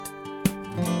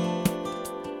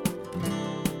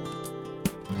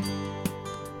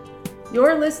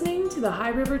You're listening to the High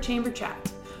River Chamber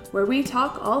Chat, where we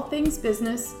talk all things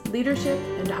business, leadership,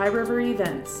 and High River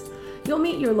events. You'll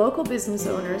meet your local business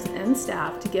owners and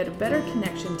staff to get a better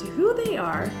connection to who they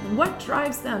are and what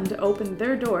drives them to open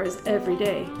their doors every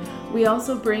day. We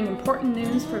also bring important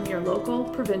news from your local,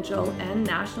 provincial, and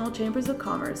national chambers of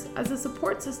commerce as a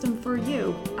support system for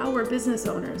you, our business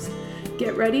owners.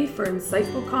 Get ready for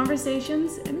insightful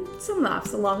conversations and some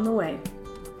laughs along the way.